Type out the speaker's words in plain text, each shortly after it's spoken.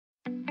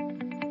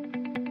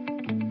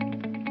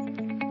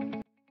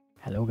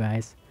Hello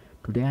guys,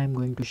 today I am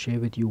going to share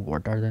with you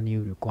what are the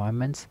new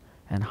requirements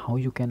and how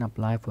you can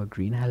apply for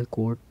Green Health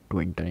Code to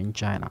enter in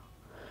China.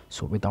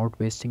 So without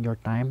wasting your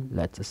time,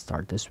 let's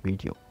start this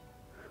video.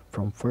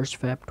 From 1st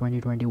Feb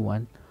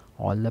 2021,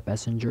 all the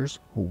passengers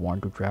who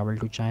want to travel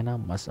to China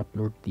must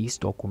upload these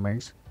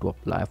documents to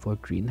apply for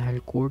Green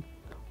Health Code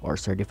or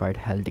Certified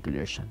Health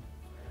Declaration.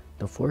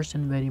 The first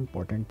and very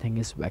important thing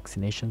is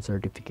vaccination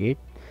certificate,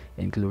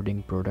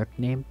 including product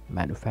name,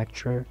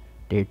 manufacturer,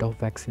 date of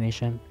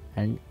vaccination,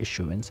 and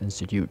issuance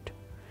institute.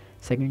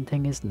 Second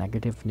thing is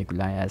negative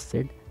nucleic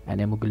acid and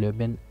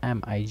hemoglobin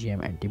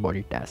IgM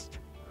antibody test.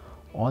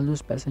 All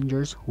those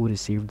passengers who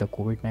received the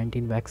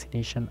COVID-19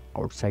 vaccination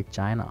outside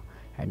China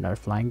and are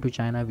flying to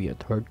China via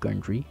third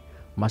country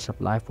must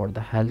apply for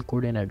the health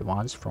code in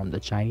advance from the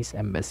Chinese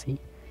embassy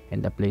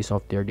in the place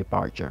of their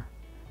departure.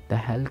 The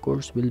health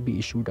codes will be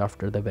issued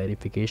after the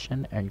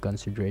verification and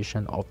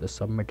consideration of the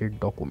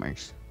submitted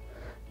documents.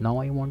 Now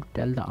I want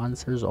to tell the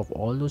answers of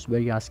all those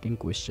very asking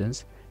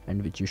questions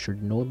and which you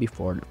should know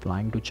before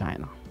flying to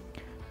China.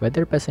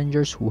 Whether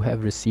passengers who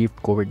have received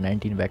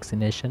COVID-19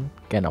 vaccination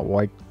can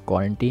avoid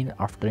quarantine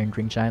after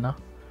entering China?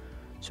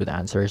 So the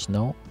answer is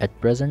no. At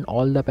present,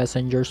 all the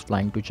passengers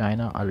flying to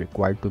China are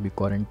required to be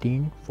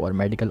quarantined for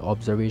medical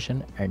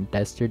observation and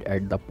tested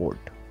at the port.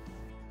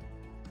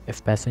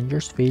 If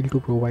passengers fail to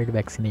provide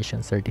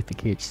vaccination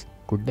certificates,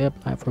 could they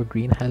apply for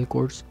Green Health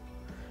Codes?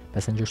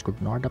 Passengers could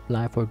not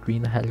apply for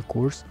Green Health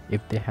Codes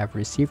if they have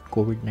received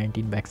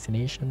COVID-19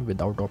 vaccination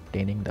without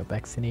obtaining the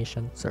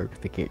vaccination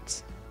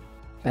certificates.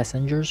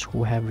 Passengers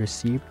who have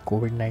received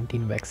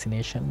COVID-19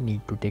 vaccination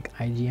need to take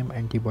IgM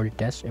antibody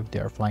test if they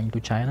are flying to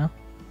China.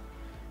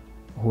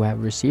 Who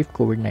have received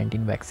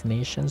COVID-19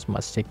 vaccinations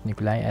must take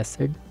nucleic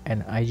acid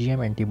and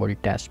IgM antibody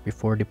test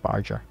before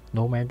departure.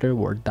 No matter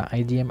what the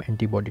IgM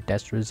antibody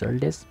test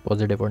result is,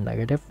 positive or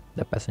negative,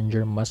 the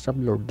passenger must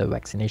upload the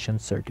vaccination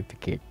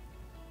certificate.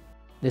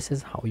 This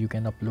is how you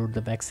can upload the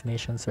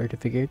vaccination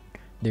certificate.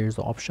 There is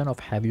the option of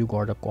have you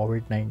got a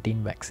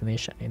COVID-19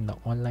 vaccination in the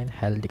online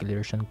health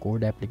declaration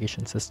code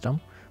application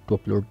system to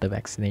upload the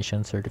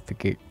vaccination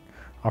certificate.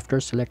 After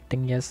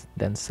selecting yes,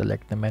 then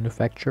select the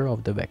manufacturer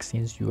of the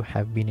vaccines you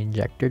have been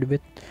injected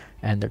with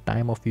and the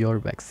time of your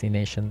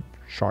vaccination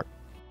shot.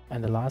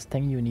 And the last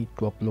thing, you need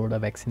to upload a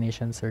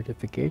vaccination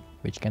certificate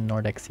which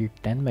cannot exceed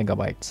 10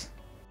 megabytes.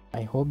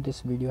 I hope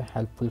this video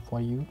helpful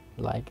for you.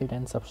 Like it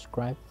and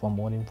subscribe for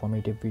more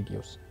informative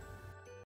videos.